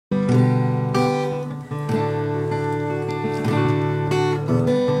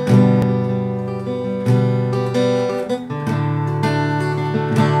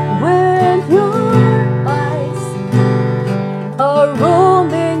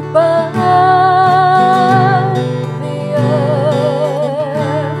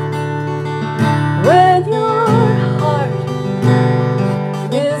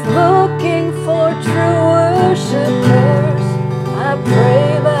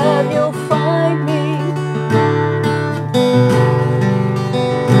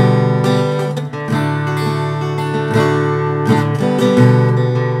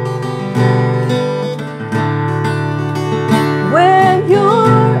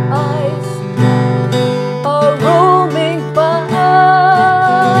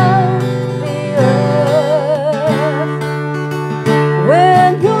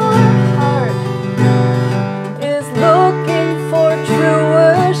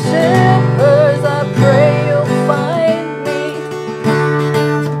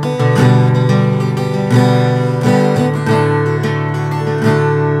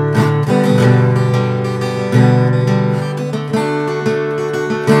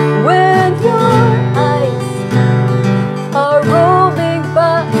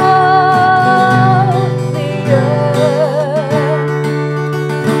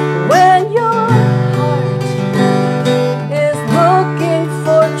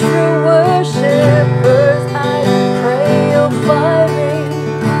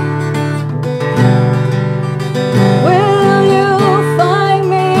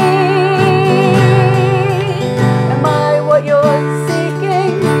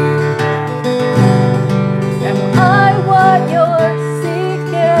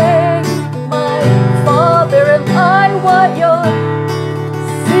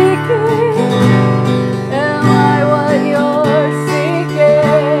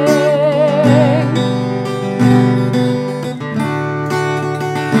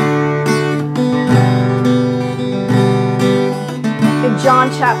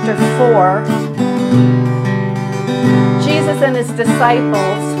chapter 4, Jesus and his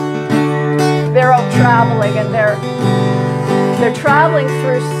disciples, they're out traveling, and they're traveling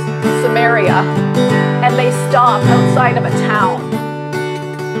through Samaria, and they stop outside of a town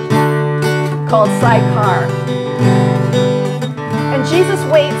called Sychar. And Jesus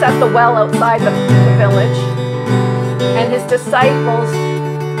waits at the well outside the village, and his disciples,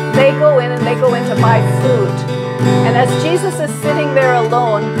 they go in to buy food. And as Jesus is sitting there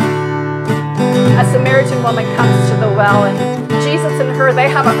alone, a Samaritan woman comes to the well, and Jesus and her, they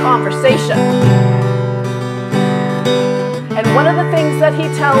have a conversation. And one of the things that he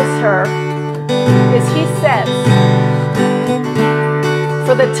tells her is, he says,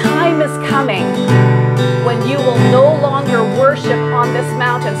 "For the time is coming when you will no longer worship on this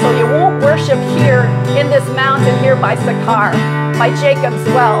mountain." So you won't worship here in this mountain here by Sychar, by Jacob's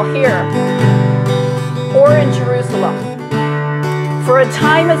well here, or in Jerusalem. "For a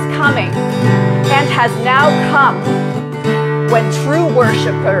time is coming and has now come when true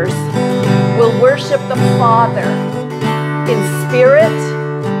worshipers will worship the Father in spirit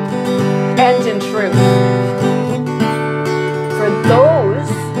and in truth. For those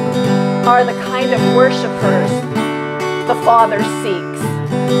are the kind of worshipers the Father seeks."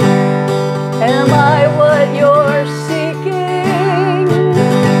 Am I what you're seeking?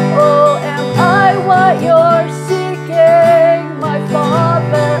 Oh, am I what you're seeking, my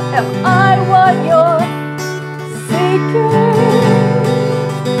Father? Am I what you're seeking?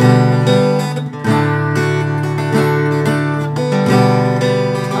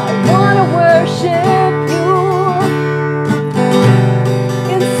 I want to worship you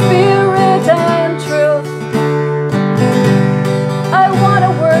in spirit and truth. I want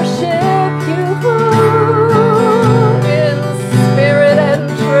to worship you in spirit and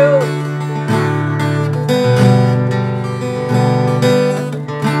truth.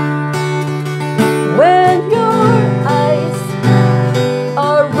 When your eyes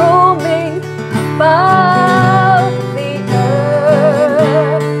are roaming about the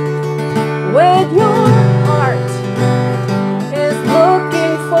earth, when your heart is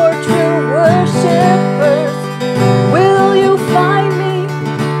looking for true worshipers, will you find me?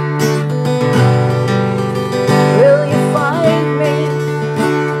 Will you find me?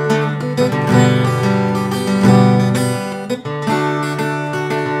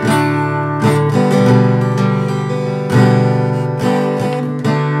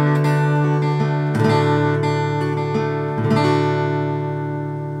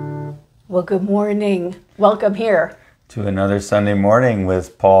 Well, good morning. Welcome here. To another Sunday morning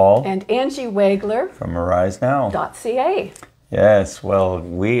with Paul And Angie Wagler, from Arise Now. .ca. Yes, well,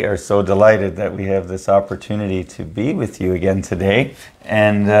 we are so delighted that we have this opportunity to be with you again today,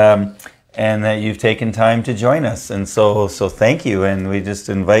 and that you've taken time to join us. And so thank you. And we just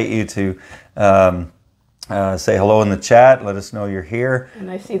invite you to say hello in the chat. Let us know you're here.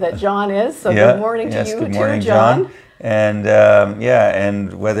 And I see that John is, so Yeah, good morning to yes, you good too, morning, John. And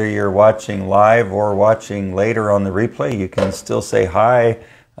and whether you're watching live or watching later on the replay, you can still say hi,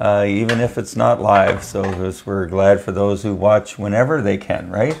 even if it's not live. So we're glad for those who watch whenever they can,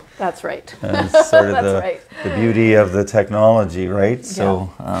 right? That's right. It's sort of That's the beauty of the technology, right?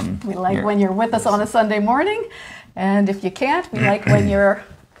 So we like when you're with us on a Sunday morning, and if you can't, we like when you're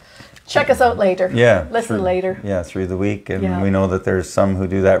check us out later. Yeah, listen later. Yeah, through the week, and Yeah. we know that there's some who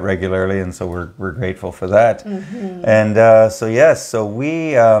do that regularly, and so we're grateful for that. Mm-hmm. And so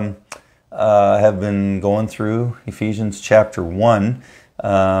we have been going through Ephesians chapter 1,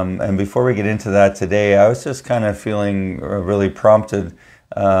 and before we get into that today, I was just kind of feeling really prompted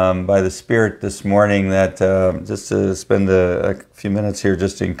by the Spirit this morning that just to spend a few minutes here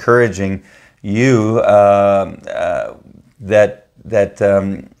just encouraging you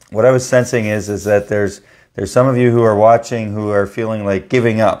what I was sensing is that there's some of you who are watching who are feeling like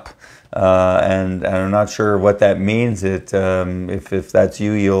giving up, and I'm not sure what that means. If that's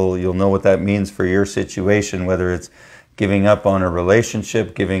you, you'll know what that means for your situation, whether it's giving up on a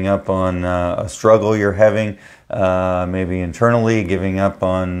relationship, giving up on a struggle you're having, maybe internally, giving up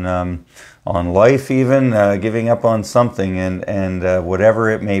on life, even giving up on something, and whatever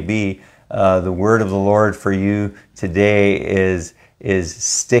it may be. The word of the Lord for you today is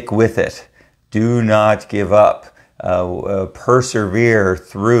stick with it. Do not give up. Persevere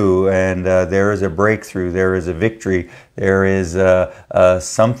through, and there is a breakthrough. There is a victory. There is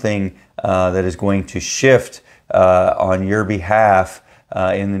something that is going to shift on your behalf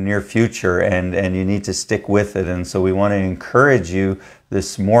in the near future, and you need to stick with it. And so we want to encourage you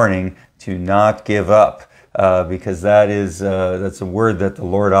this morning to not give up. Because that's a word that the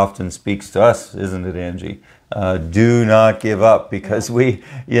Lord often speaks to us, isn't it, Angie? Do not give up, because we,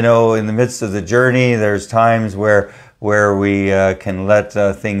 in the midst of the journey, there's times where we can let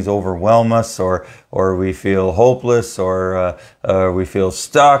things overwhelm us, or we feel hopeless, or we feel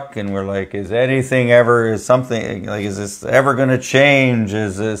stuck, and we're like, is this ever going to change?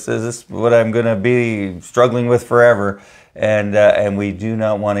 Is this what I'm going to be struggling with forever? And we do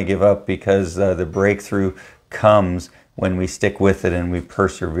not want to give up, because the breakthrough comes when we stick with it and we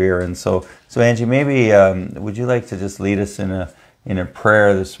persevere. And so Angie, maybe would you like to just lead us in a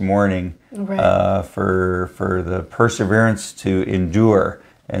prayer this morning, right, for the perseverance to endure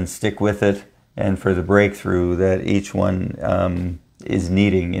and stick with it, and for the breakthrough that each one is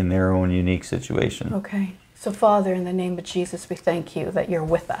needing in their own unique situation. Okay. So Father, in the name of Jesus, we thank you that you're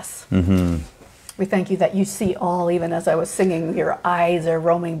with us. Mm-hmm. We thank you that you see all. Even as I was singing, your eyes are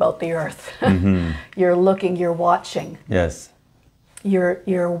roaming about the earth. Mm-hmm. You're looking, you're watching. Yes.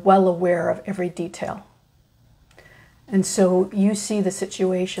 You're well aware of every detail. And so you see the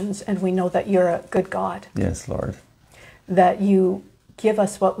situations, and we know that you're a good God. Yes, Lord. That you give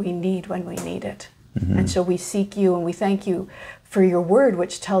us what we need when we need it. Mm-hmm. And so we seek you, and we thank you for your word,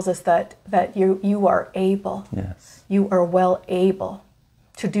 which tells us that you are able. Yes. You are well able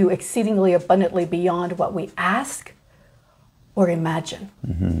to do exceedingly abundantly beyond what we ask or imagine.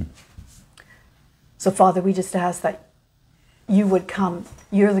 Mm-hmm. So Father, we just ask that you would come.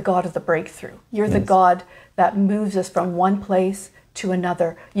 You're the God of the breakthrough. You're the God that moves us from one place to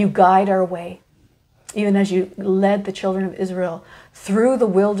another. You guide our way. Even as you led the children of Israel through the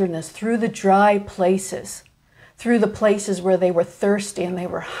wilderness, through the dry places, through the places where they were thirsty and they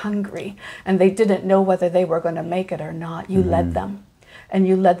were hungry, and they didn't know whether they were going to make it or not. You led them. And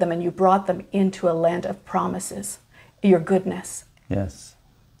you led them, and you brought them into a land of promises, your goodness. Yes.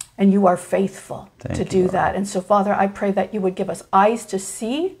 And you are faithful to do Lord. that. And so, Father, I pray that you would give us eyes to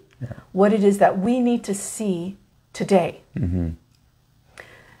see what it is that we need to see today. Mm-hmm.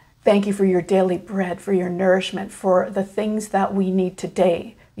 Thank you for your daily bread, for your nourishment, for the things that we need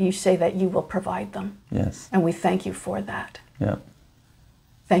today. You say that you will provide them. Yes. And we thank you for that. Yeah.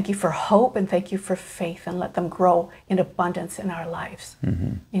 Thank you for hope, and thank you for faith, and let them grow in abundance in our lives.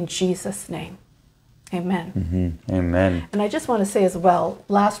 Mm-hmm. In Jesus' name, amen. Mm-hmm. Amen. And I just want to say as well,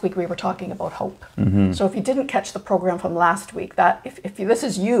 last week we were talking about hope. Mm-hmm. So if you didn't catch the program from last week, that if this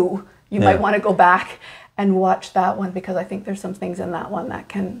is you might want to go back and watch that one, because I think there's some things in that one that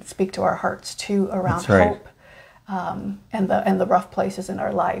can speak to our hearts too around hope, and the rough places in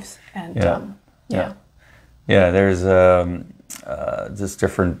our lives. And there's just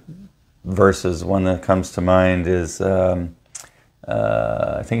different verses. One that comes to mind is I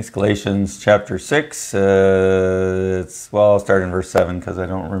think it's Galatians chapter 6. I'll start in verse 7, because I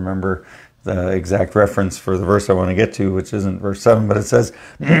don't remember the exact reference for the verse I want to get to, which isn't verse 7, but it says,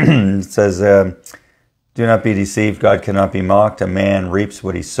 do not be deceived, God cannot be mocked. A man reaps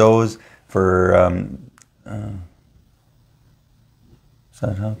what he sows. For is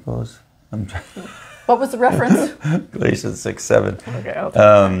that how it goes? what was the reference? Galatians 6:7.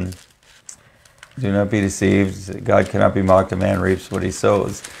 Okay. Do not be deceived, God cannot be mocked. A man reaps what he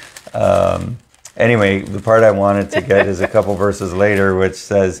sows. Anyway, the part I wanted to get is a couple verses later, which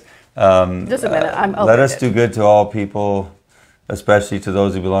says, just a minute. let us do good to all people, especially to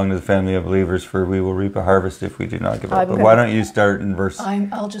those who belong to the family of believers, for we will reap a harvest if we do not give up. But why don't you start in verse...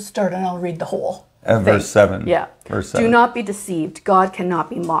 I'll just start, and I'll read the whole verse 7. Yeah. Verse 7. Do not be deceived. God cannot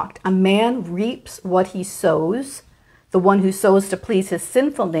be mocked. A man reaps what he sows. The one who sows to please his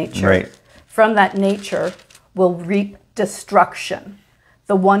sinful nature, from that nature will reap destruction.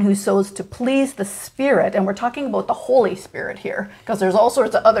 The one who sows to please the Spirit, and we're talking about the Holy Spirit here, because there's all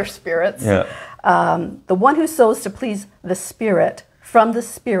sorts of other spirits. Yeah. The one who sows to please the Spirit, from the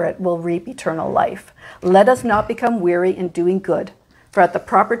Spirit will reap eternal life. Let us not become weary in doing good, for at the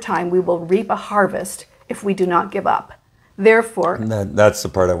proper time we will reap a harvest if we do not give up. Therefore, that's the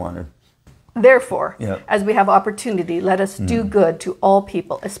part I wanted. Therefore, as we have opportunity, let us do good to all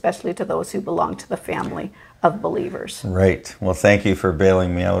people, especially to those who belong to the family of believers. Right. Well, thank you for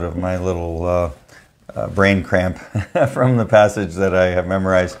bailing me out of my little brain cramp from the passage that I have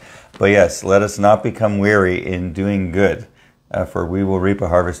memorized. But yes, let us not become weary in doing good, for we will reap a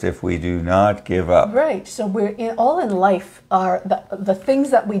harvest if we do not give up. Right. So all in life are the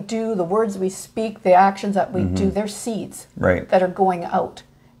things that we do, the words we speak, the actions that we do, they're seeds that are going out.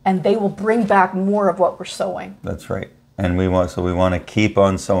 And they will bring back more of what we're sowing. That's right. And we want to keep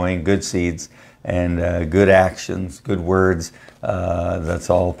on sowing good seeds and good actions, good words. That's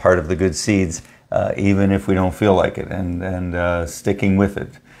all part of the good seeds, even if we don't feel like it, and sticking with it.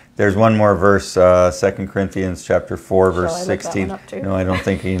 There's one more verse, 2 Corinthians chapter 4, verse Shall I look that 16. one up too? No, I don't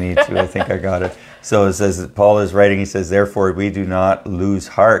think you need to. I think I got it. So it says, Paul is writing, he says, therefore we do not lose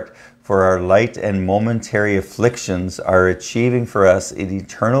heart, for our light and momentary afflictions are achieving for us an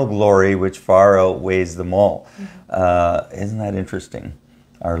eternal glory which far outweighs them all. Isn't that interesting?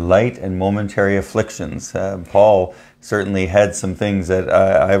 Our light and momentary afflictions. Paul certainly had some things that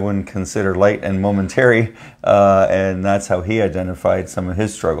I wouldn't consider light and momentary, and that's how he identified some of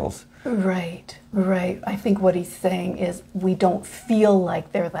his struggles. Right, right. I think what he's saying is we don't feel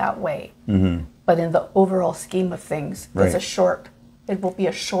like they're that way, but in the overall scheme of things, Right. it will be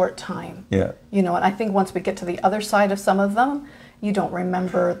a short time. Yeah. You know, and I think once we get to the other side of some of them, you don't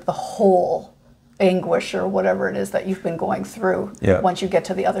remember the whole anguish or whatever it is that you've been going through. Yeah. Once you get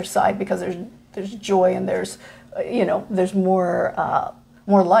to the other side, because there's joy and there's there's more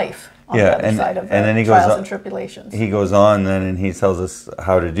life on the other side of the and then he trials goes on, and tribulations. He goes on then and he tells us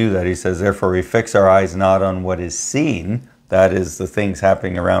how to do that. He says, therefore we fix our eyes not on what is seen, that is the things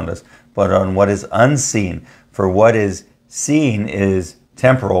happening around us, but on what is unseen. For what is seen is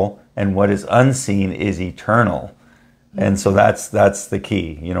temporal, and what is unseen is eternal. And so that's the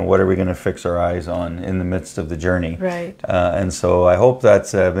key. You know, what are we going to fix our eyes on in the midst of the journey? Right. And so I hope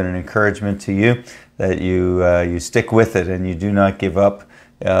that's been an encouragement to you, that you stick with it and you do not give up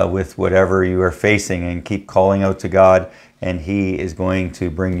with whatever you are facing, and keep calling out to God, and He is going to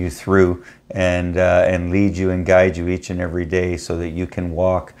bring you through and lead you and guide you each and every day, so that you can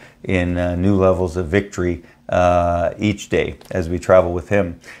walk in new levels of victory each day as we travel with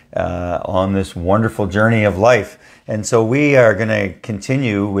Him on this wonderful journey of life. And so we are going to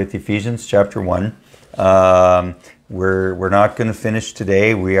continue with Ephesians chapter 1. We're not going to finish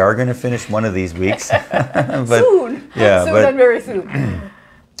today. We are going to finish one of these weeks. But, soon. Yeah, soon but, and very soon.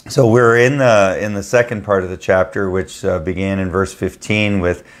 So we're in the second part of the chapter, which began in verse 15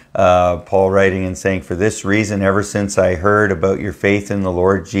 with Paul writing and saying, for this reason, ever since I heard about your faith in the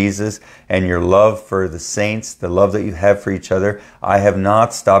Lord Jesus and your love for the saints, the love that you have for each other, I have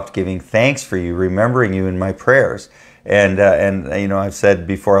not stopped giving thanks for you, remembering you in my prayers. And you know, I've said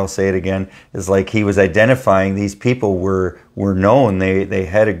before, I'll say it again, is like he was identifying these people were known. They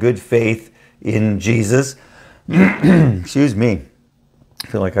had a good faith in Jesus. Excuse me. I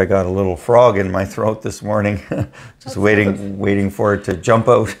feel like I got a little frog in my throat this morning, just waiting for it to jump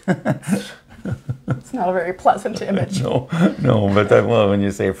out. It's not a very pleasant image. No, but well, when you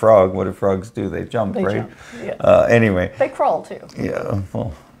say frog, what do frogs do? They jump, They right? jump, yeah. Anyway. They crawl too. Yeah,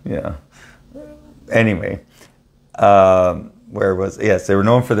 well, yeah. Anyway, yes, they were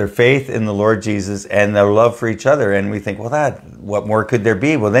known for their faith in the Lord Jesus and their love for each other. And we think, well, what more could there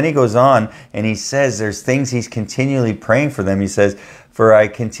be? Well, then he goes on and he says there's things he's continually praying for them. He says, for I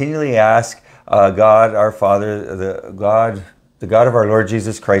continually ask God, our Father, the God of our Lord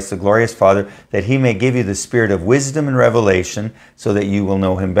Jesus Christ, the glorious Father, that He may give you the spirit of wisdom and revelation so that you will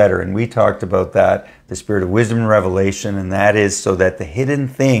know Him better. And we talked about that, the spirit of wisdom and revelation, and that is so that the hidden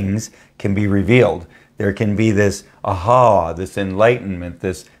things can be revealed. There can be this aha, this enlightenment,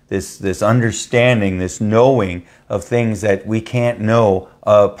 this understanding, this knowing of things that we can't know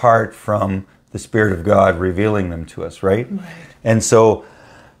apart from the Spirit of God revealing them to us, right? And so,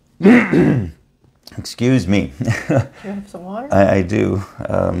 excuse me. Do you have some water? I do.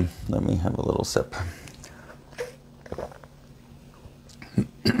 Let me have a little sip.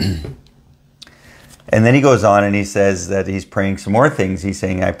 And then he goes on and he says that he's praying some more things. He's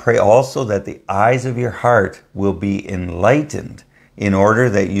saying, I pray also that the eyes of your heart will be enlightened, in order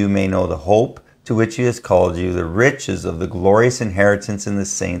that you may know the hope to which He has called you, the riches of the glorious inheritance in the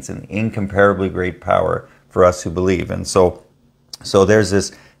saints, and incomparably great power for us who believe. And so there's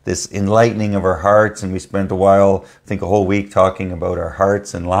this enlightening of our hearts, and we spent a while, I think a whole week, talking about our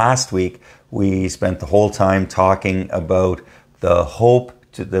hearts. And last week we spent the whole time talking about the hope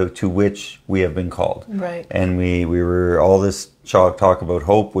to which we have been called. Right. And we were all this talk about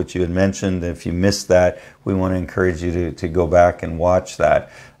hope, which you had mentioned. If you missed that, we want to encourage you to go back and watch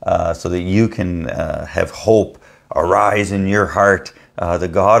that, so that you can have hope arise in your heart. The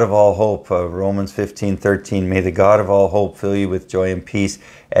God of all hope, Romans 15:13, may the God of all hope fill you with joy and peace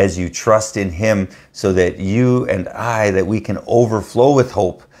as you trust in Him, so that you and that we can overflow with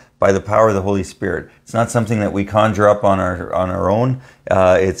hope by the power of the Holy Spirit. It's not something that we conjure up on our own.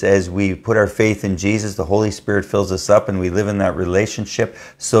 It's as we put our faith in Jesus, the Holy Spirit fills us up, and we live in that relationship,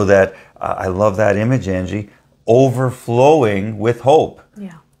 so that, I love that image, Angie, overflowing with hope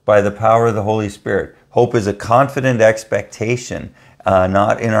by the power of the Holy Spirit. Hope is a confident expectation,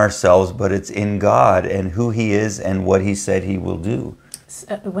 not in ourselves, but it's in God and who He is and what He said He will do.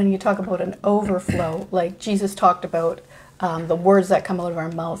 When you talk about an overflow, like Jesus talked about the words that come out of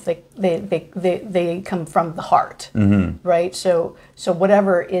our mouth, they come from the heart, right? So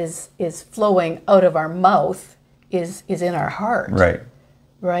whatever is flowing out of our mouth is in our heart,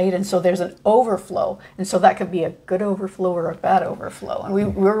 right? And so there's an overflow, and so that could be a good overflow or a bad overflow,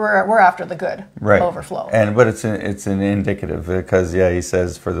 and we're after the good overflow. But it's an indicative, because he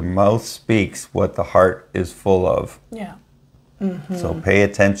says, for the mouth speaks what the heart is full of. Yeah. So pay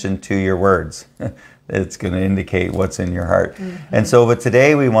attention to your words. It's going to indicate what's in your heart. And so, but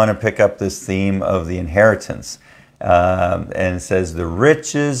today we want to pick up this theme of the inheritance. And it says, the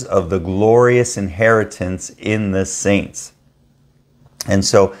riches of the glorious inheritance in the saints. And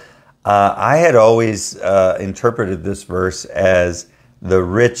so I had always interpreted this verse as the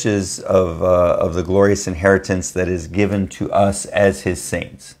riches of the glorious inheritance that is given to us as his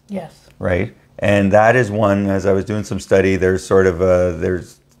saints. Yes. Right? And that is one, as I was doing some study, there's sort of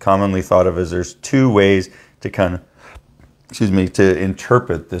there's commonly thought of as there's two ways to to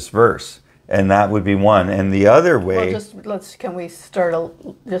interpret this verse. And that would be one. And the other way... Well, can we start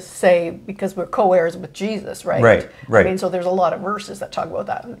just say, because we're co-heirs with Jesus, right? Right. I mean, so there's a lot of verses that talk about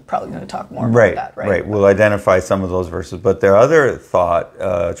that. I'm probably going to talk more about that, right? Right. We'll identify some of those verses. But the other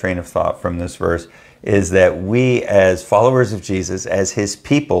train of thought from this verse is that we, as followers of Jesus, as his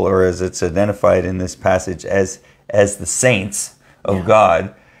people, or as it's identified in this passage, as the saints of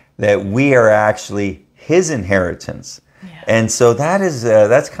God, that we are actually his inheritance. Yeah. And so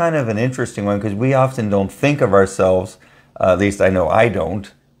that's kind of an interesting one, because we often don't think of ourselves, at least I know I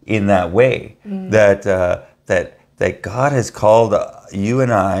don't, in that way. That God has called you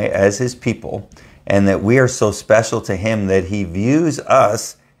and I as his people, and that we are so special to him that he views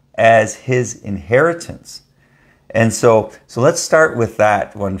us as his inheritance. And so let's start with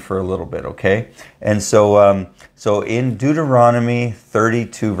that one for a little bit, okay? And so in Deuteronomy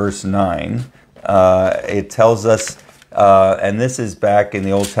 32 verse 9, it tells us, and this is back in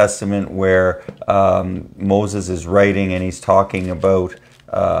the Old Testament where Moses is writing, and he's talking about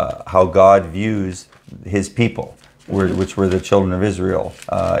how God views his people, which were the children of Israel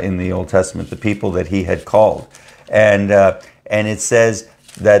in the Old Testament, the people that he had called. And it says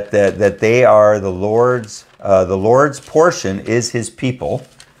that they are the Lord's portion is his people,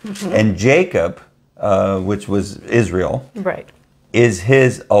 and Jacob, which was Israel, is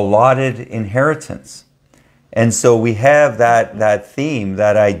his allotted inheritance. And so we have that theme,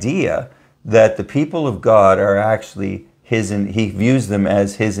 that idea that the people of God are actually his, and he views them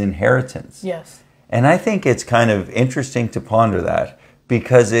as his inheritance. Yes. And I think it's kind of interesting to ponder that,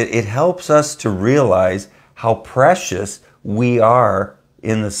 because it helps us to realize how precious we are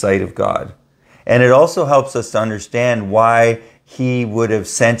in the sight of God. And it also helps us to understand why he would have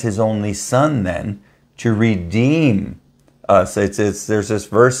sent his only son then to redeem us. There's this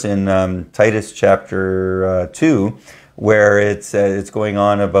verse in Titus chapter 2 where it's going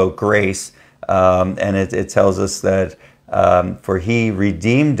on about grace, and it tells us that for he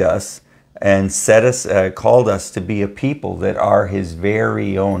redeemed us and called us to be a people that are his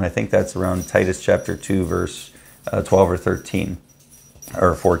very own. I think that's around Titus chapter 2 verse 12 or 13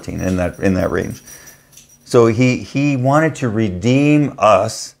 or 14, in that range. So he wanted to redeem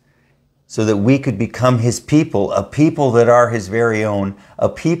us so that we could become his people, a people that are his very own, a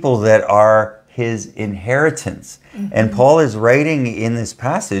people that are his inheritance. And Paul is writing in this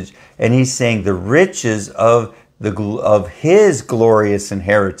passage, and he's saying the riches of his glorious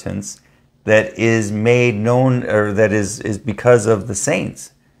inheritance that is made known, or that is because of the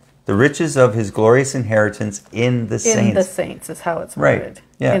saints. The riches of his glorious inheritance in the saints. In the saints is how it's worded. Right.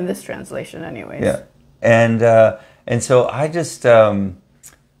 Yeah. In this translation anyways. Yeah. And so I just, that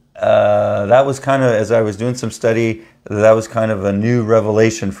was kind of, as I was doing some study, that was kind of a new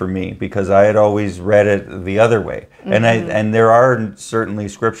revelation for me, because I had always read it the other way. And there are certainly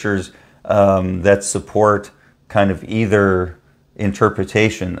scriptures that support kind of either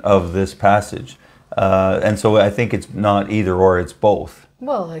interpretation of this passage. And so I think it's not either or, it's both.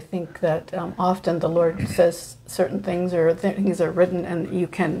 Well, I think that often the Lord says certain things, or things are written, and you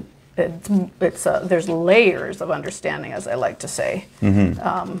can, there's layers of understanding, as I like to say.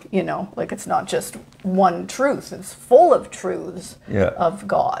 You know, like it's not just one truth, it's full of truths of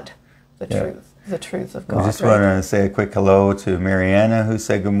God, the truth of God. I just want to say a quick hello to Mariana, who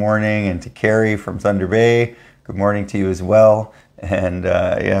said good morning, and to Carrie from Thunder Bay. Good morning to you as well. And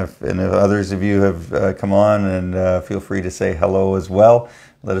and if others of you have come on, and feel free to say hello as well.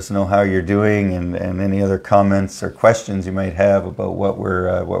 Let us know how you're doing, and any other comments or questions you might have about what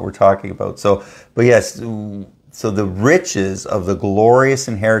we're talking about. So, but yes, so the riches of the glorious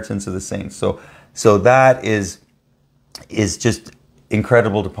inheritance of the saints. So that is just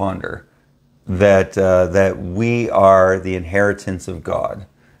incredible to ponder, that we are the inheritance of God,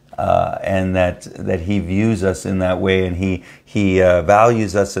 and that He views us in that way, and He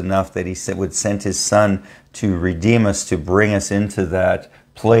values us enough that He would send His Son to redeem us, to bring us into that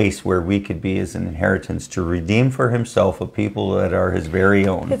place where we could be as an inheritance, to redeem for Himself a people that are His very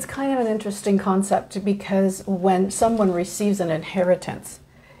own. It's kind of an interesting concept, because when someone receives an inheritance,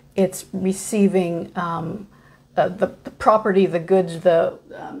 it's receiving the property, the goods, the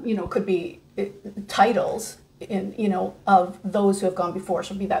could be titles of those who have gone before.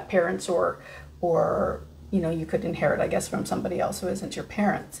 So be that parents or you could inherit, I guess, from somebody else who isn't your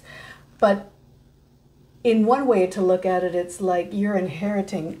parents. But in one way to look at it, it's like you're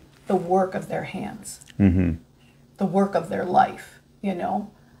inheriting the work of their hands, the work of their life.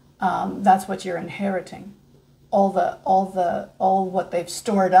 That's what you're inheriting. All what they've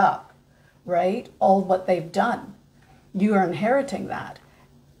stored up, right? All what they've done. You are inheriting that.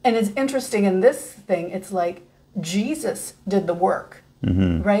 And it's interesting in this thing, it's like Jesus did the work,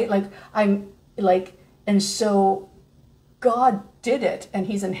 right? And so God did it, and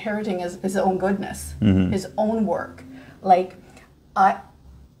He's inheriting his own goodness, His own work. I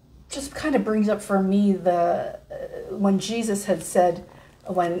just kind of brings up for me when Jesus had said,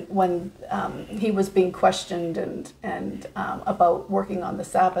 when He was being questioned and about working on the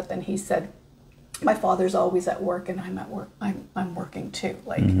Sabbath, and He said, my Father's always at work, and I'm at work. I'm working too.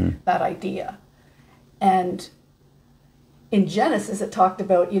 That idea. And in Genesis, it talked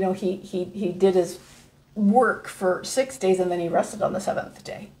about he did His work for 6 days, and then He rested on the seventh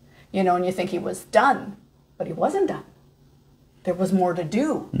day. And you think He was done, but He wasn't done. There was more to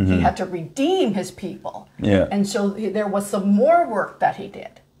do. He had to redeem His people. Yeah. And so there was some more work that He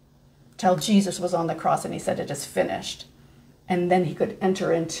did till Jesus was on the cross, and He said, it is finished. And then He could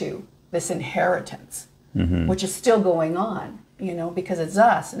enter into this inheritance, which is still going on, because it's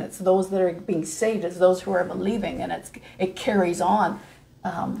us, and it's those that are being saved, it's those who are believing, and it carries on.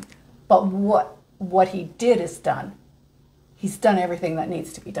 But what He did is done. He's done everything that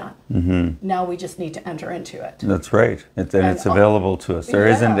needs to be done. Now we just need to enter into it. That's right. And it's available to us. There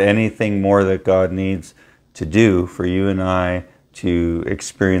isn't anything more that God needs to do for you and I to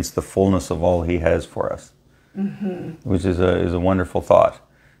experience the fullness of all He has for us, which is a wonderful thought.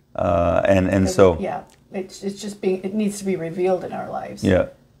 It's just it needs to be revealed in our lives. Yeah,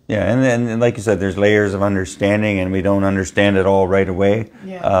 and like you said, there's layers of understanding, and we don't understand it all right away.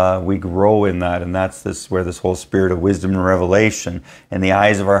 We grow in that, and that's where this whole spirit of wisdom and revelation, and the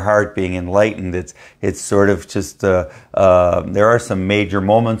eyes of our heart being enlightened. It's sort of just there are some major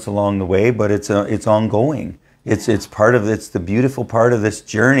moments along the way, but it's ongoing. It's the beautiful part of this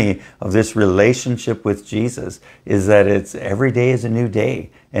journey, of this relationship with Jesus, is that it's every day is a new day,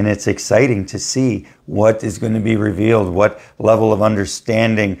 and it's exciting to see what is going to be revealed, what level of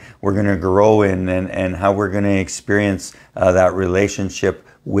understanding we're going to grow in, and how we're going to experience that relationship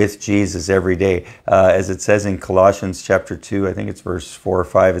with Jesus every day. As it says in Colossians chapter 2, I think it's verse 4 or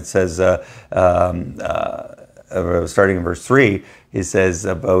 5, it says, starting in verse 3, it says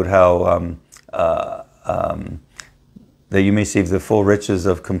about how that you may receive the full riches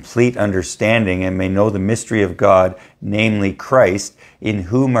of complete understanding, and may know the mystery of God, namely Christ, in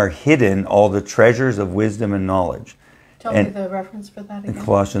whom are hidden all the treasures of wisdom and knowledge. Tell me the reference for that again.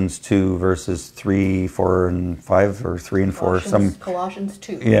 Colossians 2, verses 3, 4, and 5, or 3 and 4. Colossians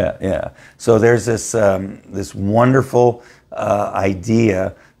 2. Yeah. So there's this wonderful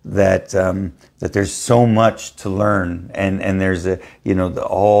idea that there's so much to learn, and there's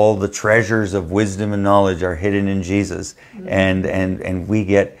all the treasures of wisdom and knowledge are hidden in Jesus, and we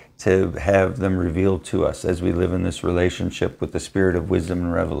get to have them revealed to us as we live in this relationship with the spirit of wisdom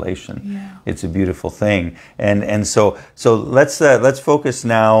and revelation. Yeah. It's a beautiful thing, and so let's focus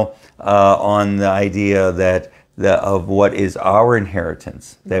now on the idea of what is our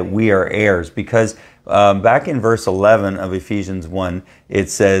inheritance, that we are heirs, because back in verse 11 of Ephesians 1,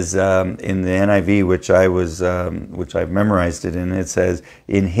 it says in the NIV, which I've memorized it in, it says,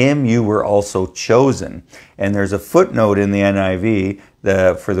 "In Him you were also chosen." And there's a footnote in the NIV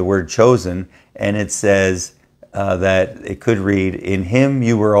for the word chosen, and it says that it could read, "In Him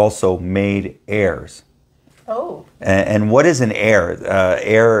you were also made heirs." Oh. And what is an heir?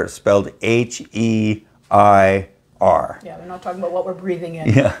 Heir spelled H-E-I-R. Yeah, we're not talking about what we're breathing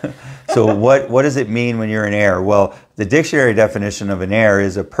in. Yeah. So what does it mean when you're an heir? Well, the dictionary definition of an heir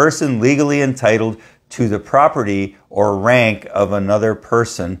is a person legally entitled to the property or rank of another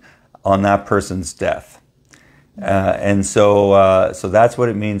person on that person's death. And so that's what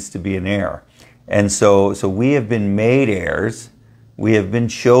it means to be an heir. And so we have been made heirs we have been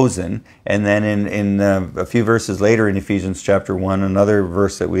chosen. And then in a few verses later in Ephesians chapter 1, another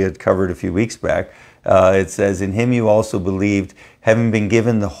verse that we had covered a few weeks back, it says, in him you also believed, having been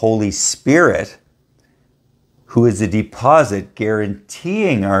given the Holy Spirit, who is a deposit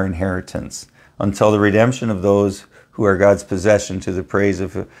guaranteeing our inheritance until the redemption of those who are God's possession, to the praise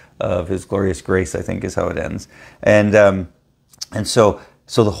of his glorious grace, I think is how it ends. And so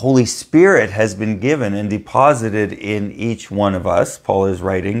the Holy Spirit has been given and deposited in each one of us. Paul is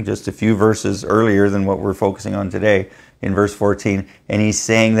writing just a few verses earlier than what we're focusing on today, in verse 14. And he's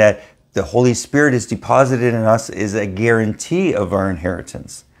saying that the Holy Spirit is deposited in us is a guarantee of our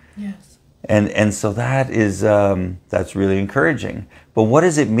inheritance. Yes. And so that is, that's really encouraging. But what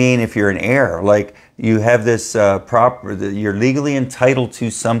does it mean if you're an heir? Like, you have this you're legally entitled to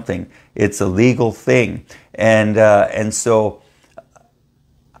something. It's a legal thing. And so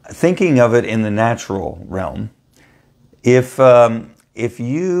thinking of it in the natural realm, if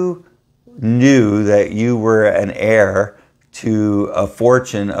you knew that you were an heir to a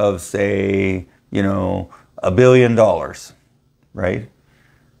fortune of, say, $1 billion, right?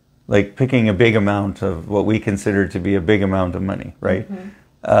 Like picking a big amount of what we consider to be a big amount of money, right? Mm-hmm.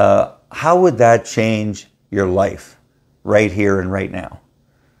 How would that change your life right here and right now?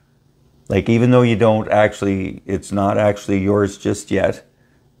 Like, even though it's not actually yours just yet,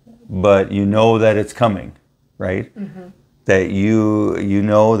 but you know that it's coming, right? Mm-hmm. That you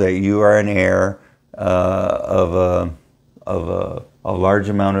know that you are an heir of a large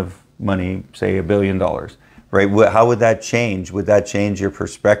amount of money, say $1 billion, right? How would that change? Would that change your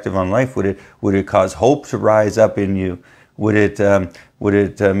perspective on life? Would it cause hope to rise up in you? Would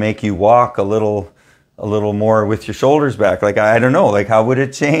it make you walk a little more with your shoulders back? Like, I don't know. Like, how would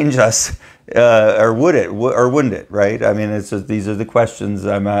it change us? Or would it? Or wouldn't it? Right? I mean, these are the questions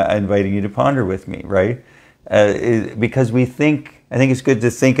I'm inviting you to ponder with me, right? Because I think it's good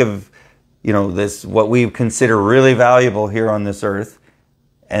to think of, this, what we consider really valuable here on this earth,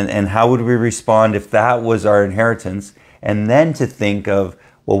 and how would we respond if that was our inheritance? And then to think of,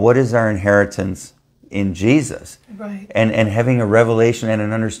 well, what is our inheritance in Jesus? Right. And having a revelation and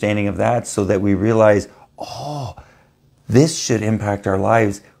an understanding of that, so that we realize, this should impact our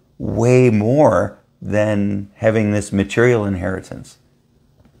lives way more than having this material inheritance.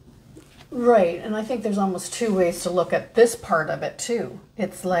 Right, and I think there's almost two ways to look at this part of it too.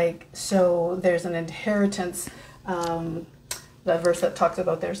 It's like, so there's an inheritance, the verse that talks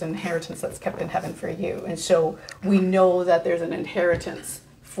about there's an inheritance that's kept in heaven for you. And so we know that there's an inheritance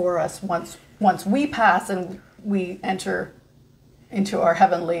for us once we pass and we enter into our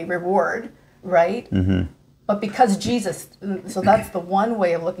heavenly reward, right? Mm-hmm. But because Jesus, so that's the one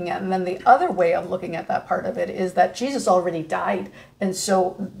way of looking at it. And then the other way of looking at that part of it is that Jesus already died. And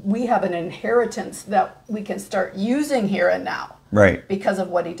so we have an inheritance that we can start using here and now. Right. Because of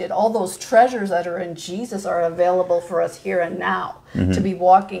what he did. All those treasures that are in Jesus are available for us here and now, mm-hmm. to be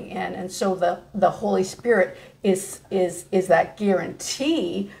walking in. And so the Holy Spirit is that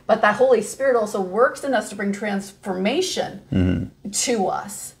guarantee, but that Holy Spirit also works in us to bring transformation, mm-hmm. to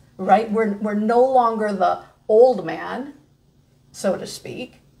us, right? We're no longer the old man, so to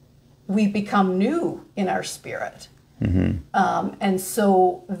speak. We become new in our spirit. Mm-hmm. And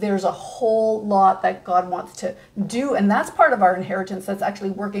so there's a whole lot that God wants to do, and that's part of our inheritance that's actually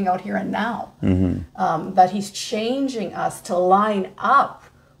working out here and now. Mm-hmm. That he's changing us to line up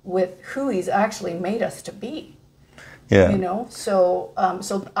with who he's actually made us to be. Yeah. So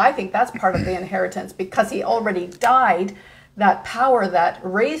I think that's part of the inheritance, because he already died. That power that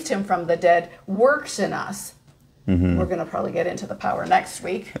raised him from the dead works in us. Mm-hmm. We're going to probably get into the power next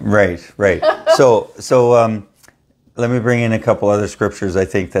week. Right. So let me bring in a couple other scriptures, I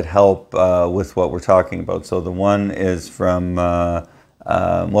think, that help with what we're talking about. So the one is from,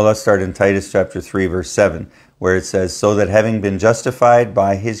 let's start in Titus chapter 3, verse 7, where it says, so that having been justified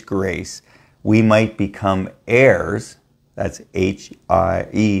by his grace, we might become heirs, that's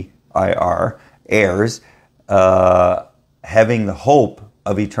H-I-E-I-R, heirs, having the hope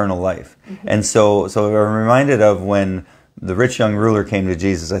of eternal life. Mm-hmm. And so I'm reminded of when the rich young ruler came to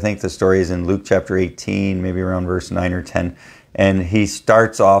Jesus. I think the story is in Luke chapter 18, maybe around verse 9 or 10. And he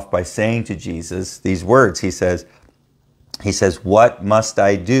starts off by saying to Jesus these words. He says, what must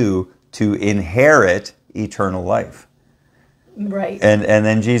I do to inherit eternal life? Right. And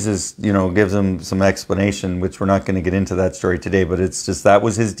then Jesus, gives him some explanation, which we're not going to get into that story today, but it's just, that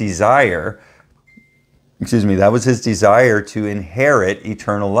was his desire. That was his desire to inherit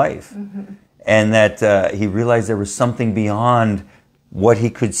eternal life. Mm-hmm. And that he realized there was something beyond what he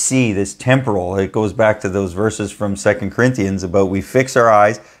could see, this temporal. It goes back to those verses from 2 Corinthians about we fix our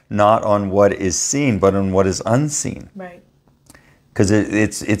eyes not on what is seen, but on what is unseen. Right. because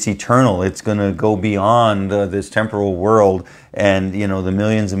it's eternal. It's going to go beyond this temporal world, and the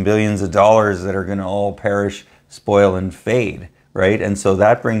millions and billions of dollars that are going to all perish, spoil, and fade. Right? And so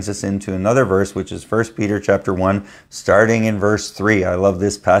that brings us into another verse, which is 1 Peter chapter 1, starting in verse 3. I love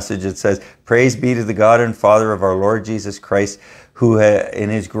this passage. It says, "Praise be to the God and Father of our Lord Jesus Christ, who in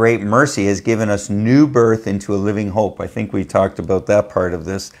his great mercy has given us new birth into a living hope." I think we talked about that part of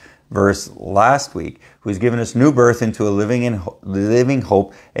this verse last week. Who has given us new birth into a living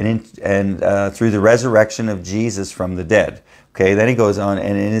hope, and through the resurrection of Jesus from the dead. Okay, then he goes on,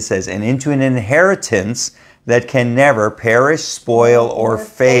 and it says, "And into an inheritance that can never perish, spoil, or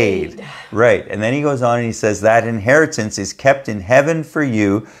fade." Right. And then he goes on and he says, "That inheritance is kept in heaven for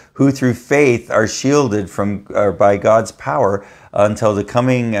you, who through faith are shielded by God's power until the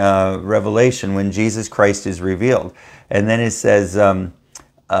coming revelation when Jesus Christ is revealed." And then it says,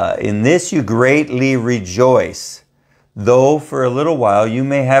 "In this you greatly rejoice, though for a little while you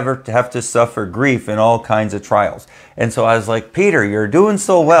may have to suffer grief in all kinds of trials." And so I was like, Peter, you're doing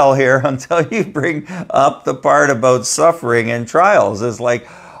so well here until you bring up the part about suffering and trials. It's like,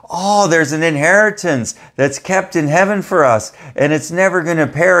 oh, there's an inheritance that's kept in heaven for us, and it's never going to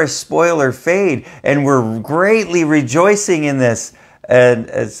perish, spoil, or fade, and we're greatly rejoicing in this. And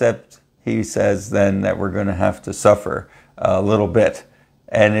except he says then that we're going to have to suffer a little bit.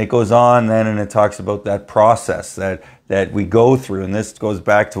 And it goes on then, and it talks about that process that we go through. And this goes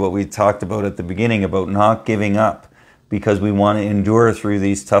back to what we talked about at the beginning about not giving up, because we want to endure through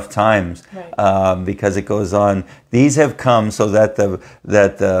these tough times. Right. Because it goes on, "These have come so that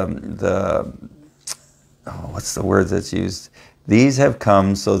what's the word that's used? These have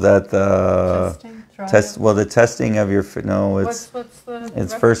come so that the the testing of your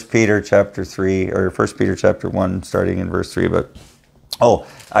it's 1 Peter chapter 3 or 1 Peter chapter 1 starting in verse 3, but oh,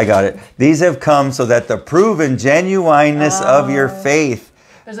 I got it. "These have come so that the proven genuineness of your faith."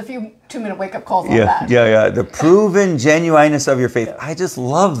 There's a few 2-minute wake-up calls on that. Yeah. The proven genuineness of your faith. I just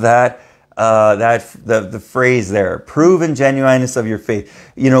love that. The phrase there, proven genuineness of your faith.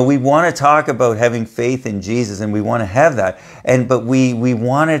 We want to talk about having faith in Jesus, and we want to have that. But we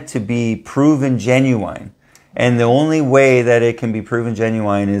want it to be proven genuine. And the only way that it can be proven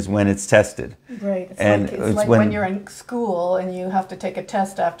genuine is when it's tested. Right. It's like when you're in school and you have to take a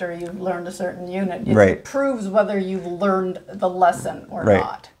test after you've learned a certain unit. It proves whether you've learned the lesson or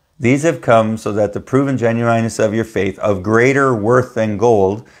not. "These have come so that the proven genuineness of your faith, of greater worth than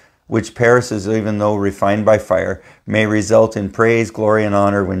gold, which perishes even though refined by fire, may result in praise, glory, and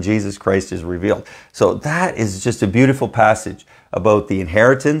honor when Jesus Christ is revealed." So that is just a beautiful passage about the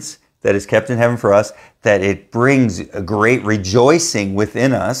inheritance that is kept in heaven for us, that it brings a great rejoicing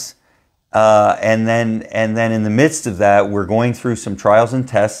within us. And then in the midst of that, we're going through some trials and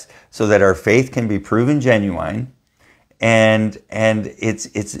tests so that our faith can be proven genuine. And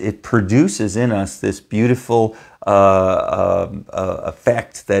it produces in us this beautiful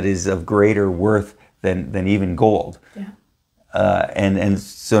effect that is of greater worth than even gold. Yeah. And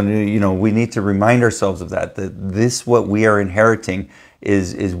so we need to remind ourselves of that this what we are inheriting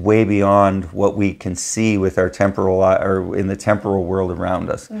is way beyond what we can see with our temporal or in the temporal world around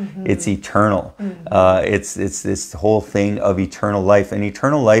us. Mm-hmm. It's eternal. Mm-hmm. It's this whole thing of eternal life, and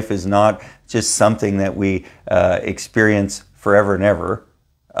eternal life is not just something that we experience forever and ever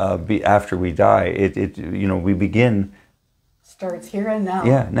after we die. We begin. Starts here and now.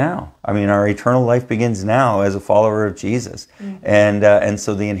 Yeah, now. I mean, our eternal life begins now as a follower of Jesus. Mm-hmm. And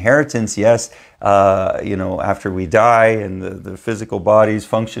so the inheritance, yes, after we die and the physical bodies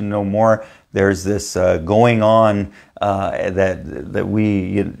function no more, there's this going on that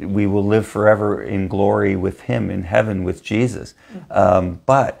we will live forever in glory with Him in heaven with Jesus. Mm-hmm.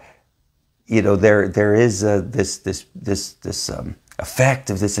 But there is this effect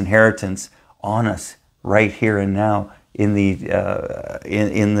of this inheritance on us right here and now in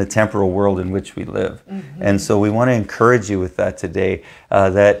the temporal world in which we live. Mm-hmm. And so we want to encourage you with that today,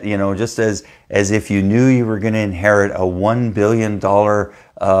 that just as if you knew you were going to inherit a $1 billion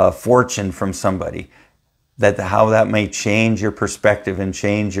fortune from somebody, how that may change your perspective and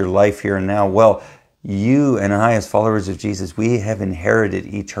change your life here and now. Well, you and I, as followers of Jesus, we have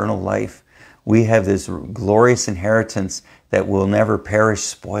inherited eternal life. We have this glorious inheritance that will never perish,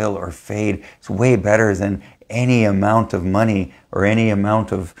 spoil, or fade. It's way better than any amount of money or any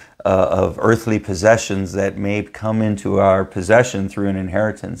amount of earthly possessions that may come into our possession through an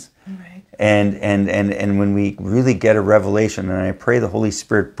inheritance. Right. And when we really get a revelation, and I pray the Holy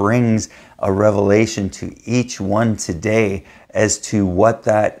Spirit brings a revelation to each one today as to what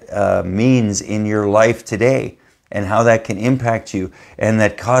that means in your life today. and how that can impact you, and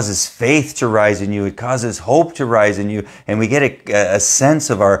that causes faith to rise in you. It causes hope to rise in you, and we get a sense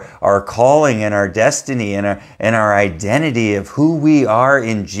of our calling and our destiny and our identity of who we are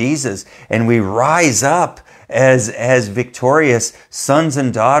in Jesus, and we rise up as victorious sons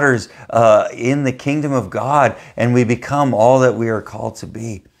and daughters in the kingdom of God, and we become all that we are called to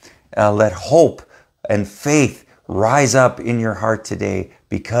be. Let hope and faith rise up in your heart today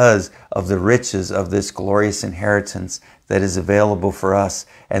because of the riches of this glorious inheritance that is available for us,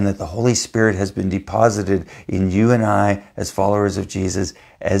 and that the Holy Spirit has been deposited in you and I as followers of Jesus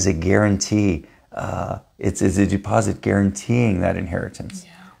as a guarantee. It's a deposit guaranteeing that inheritance.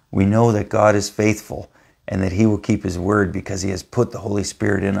 Yeah. We know that God is faithful and that He will keep His word because He has put the Holy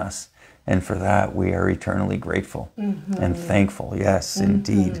Spirit in us. And for that, we are eternally grateful and thankful. Yes,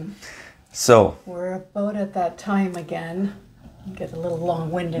 indeed. So we're about at that time again. We get a little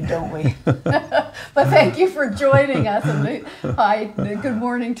long-winded, don't we? But thank you for joining us. And hi, good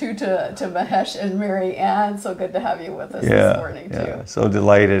morning to Mahesh and Mary Ann. So good to have you with us this morning too. So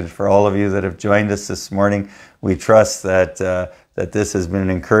delighted for all of you that have joined us this morning. We trust that that this has been an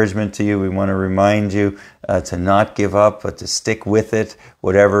encouragement to you. We want to remind you to not give up, but to stick with it.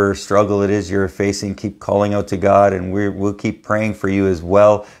 Whatever struggle it is you're facing, keep calling out to God, and we'll keep praying for you as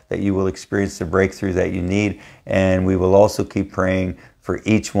well, that you will experience the breakthrough that you need. And we will also keep praying for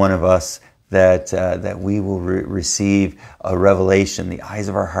each one of us that we will receive a revelation, the eyes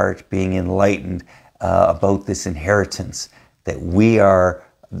of our heart being enlightened about this inheritance, that we are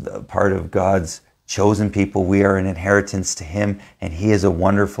part of God's chosen people. We are an inheritance to Him, and He is a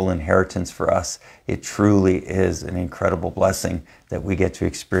wonderful inheritance for us. It truly is an incredible blessing that we get to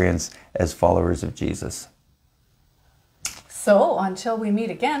experience as followers of Jesus. So until we meet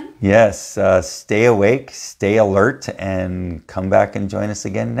again. Yes, stay awake, stay alert, and come back and join us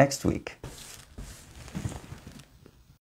again next week.